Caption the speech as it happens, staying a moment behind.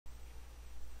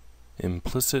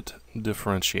Implicit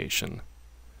differentiation.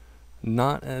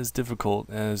 Not as difficult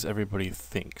as everybody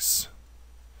thinks.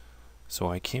 So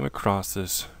I came across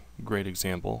this great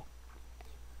example,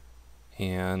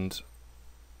 and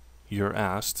you're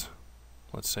asked,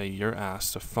 let's say you're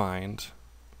asked to find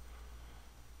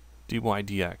dy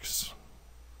dx,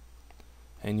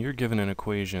 and you're given an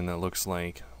equation that looks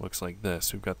like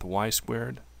this. We've got the y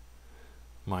squared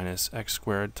minus x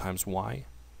squared times y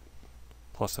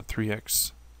plus a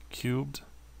 3x cubed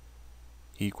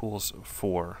equals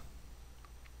 4.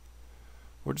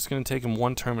 We're just going to take them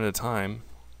one term at a time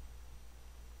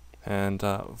and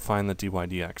find the dy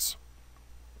dx.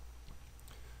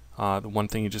 The one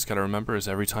thing you just got to remember is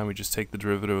every time we just take the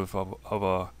derivative of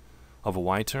a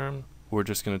y term, we're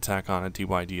just going to tack on a dy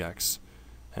dx.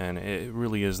 And it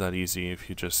really is that easy if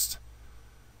you just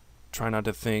try not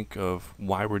to think of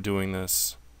why we're doing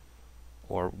this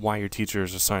or why your teacher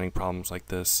is assigning problems like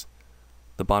this.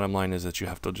 The bottom line is that you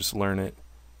have to just learn it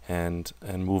and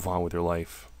move on with your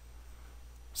life.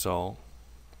 So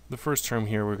the first term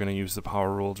here, we're going to use the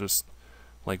power rule just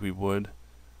like we would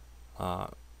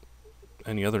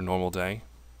any other normal day.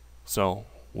 So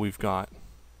we've got,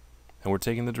 and we're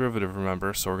taking the derivative,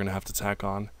 remember, so we're going to have to tack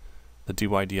on the dy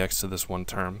dx to this one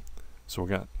term. So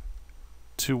we've got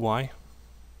 2y,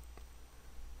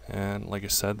 and like I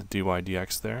said, the dy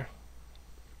dx there,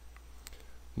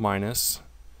 minus,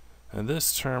 and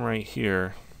this term right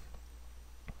here,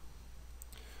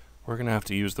 we're going to have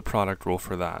to use the product rule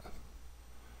for that.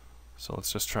 So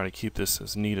let's just try to keep this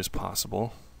as neat as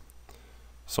possible.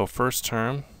 So first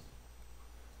term,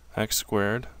 x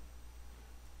squared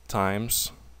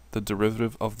times the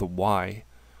derivative of the y,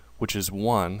 which is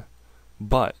 1,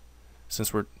 but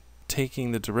since we're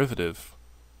taking the derivative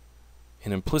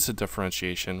in implicit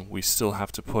differentiation, we still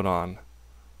have to put on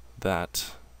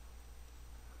that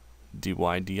dy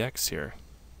dx here.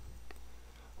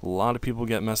 A lot of people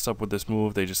get messed up with this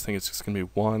move. They just think it's just going to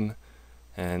be 1,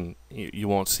 and you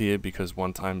won't see it because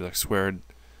 1 times x squared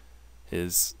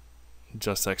is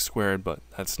just x squared, but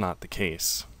that's not the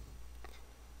case.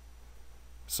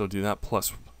 So do that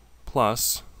plus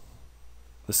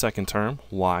the second term,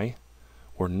 y.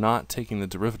 We're not taking the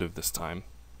derivative this time,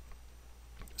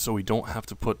 so we don't have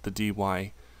to put the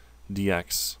dy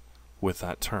dx with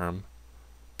that term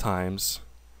times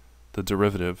the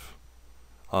derivative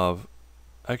of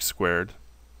x squared,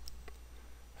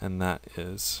 and that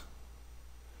is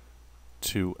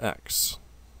 2x.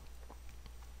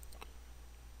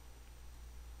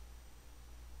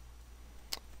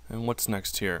 And what's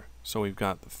next here? So we've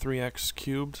got the 3x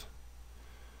cubed,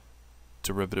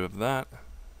 derivative of that,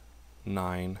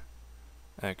 9x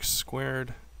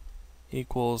squared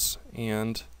equals,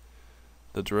 and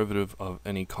the derivative of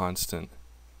any constant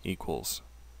equals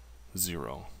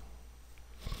 0.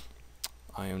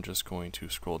 I am just going to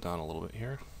scroll down a little bit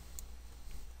here.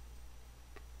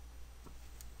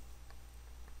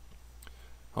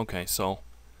 Okay, so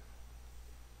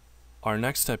our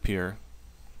next step here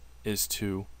is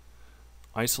to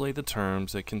isolate the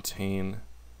terms that contain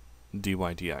dy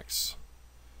dx.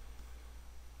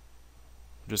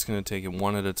 I'm just going to take it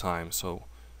one at a time. So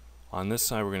on this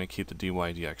side, we're going to keep the dy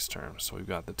dx term. So we've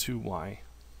got the 2y,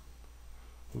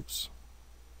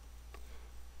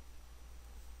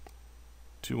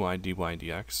 2y dy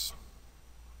dx,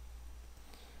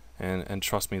 and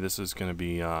trust me, this is going to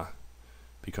be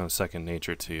become second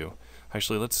nature to you.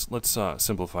 Actually, let's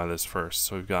simplify this first.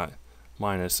 So we've got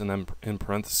minus, and then in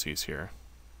parentheses here,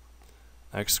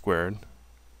 x squared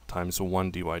times the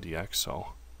 1 dy dx,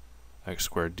 so x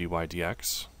squared dy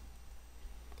dx,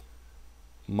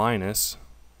 minus,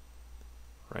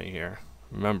 right here,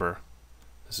 remember,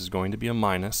 this is going to be a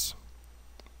minus.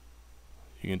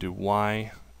 You can do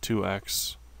y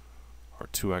 2x or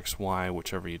 2xy,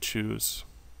 whichever you choose.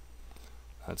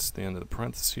 That's the end of the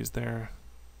parentheses there,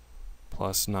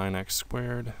 plus 9x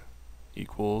squared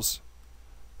equals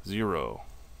 0.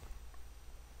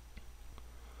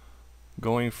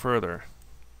 Going further,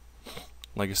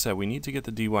 like I said, we need to get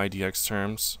the dy dx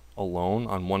terms alone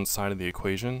on one side of the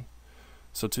equation.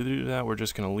 So to do that, we're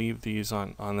just going to leave these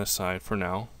on this side for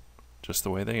now, just the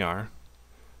way they are,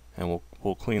 and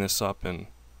we'll clean this up and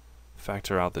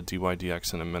factor out the dy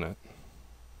dx in a minute.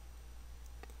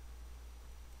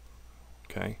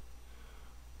 Okay,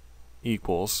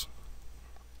 equals,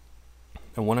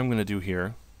 and what I'm going to do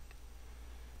here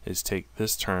is take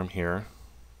this term here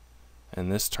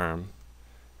and this term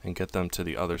and get them to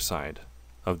the other side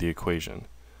of the equation.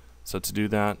 So to do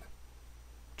that,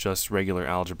 just regular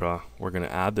algebra, we're going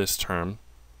to add this term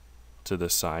to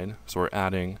this side. So we're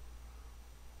adding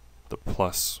the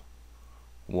plus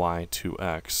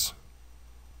y2x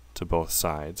to to both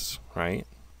sides, right?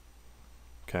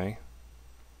 Okay.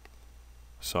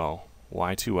 So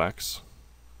y2x,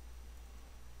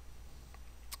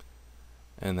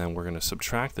 and then we're going to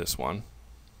subtract this one.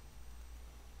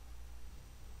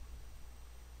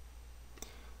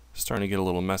 Starting to get a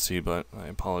little messy, but I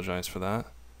apologize for that.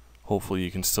 Hopefully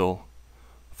you can still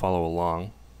follow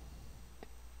along.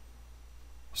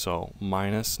 So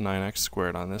minus 9x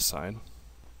squared on this side.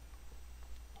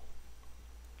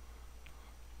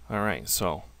 Alright,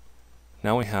 so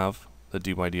now we have the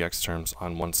dy dx terms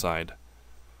on one side,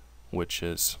 which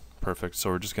is perfect. So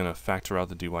we're just going to factor out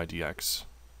the dy dx.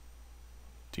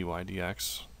 dy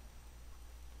dx.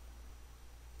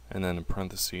 And then in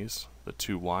parentheses, the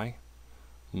 2y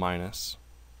minus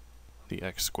the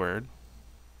x squared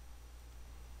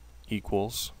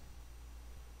equals,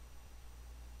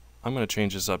 I'm going to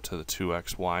change this up to the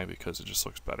 2xy because it just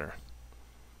looks better,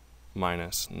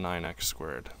 minus 9x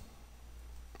squared.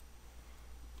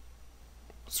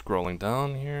 Scrolling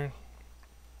down here.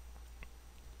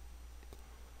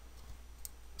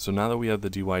 So now that we have the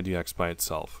dy dx by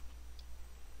itself,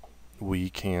 we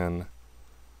can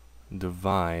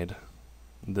divide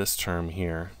this term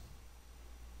here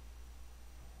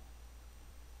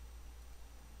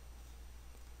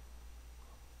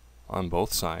on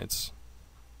both sides.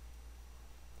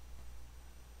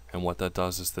 And what that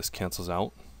does is this cancels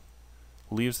out,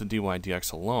 leaves the dy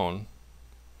dx alone,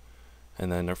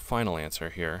 and then our final answer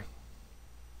here,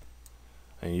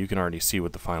 and you can already see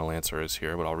what the final answer is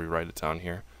here, but I'll rewrite it down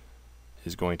here,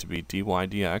 is going to be dy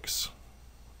dx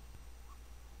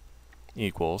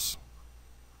equals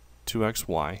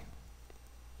 2xy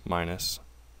minus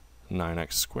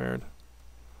 9x squared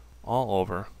all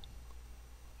over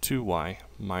 2y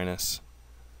minus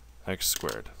x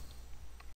squared.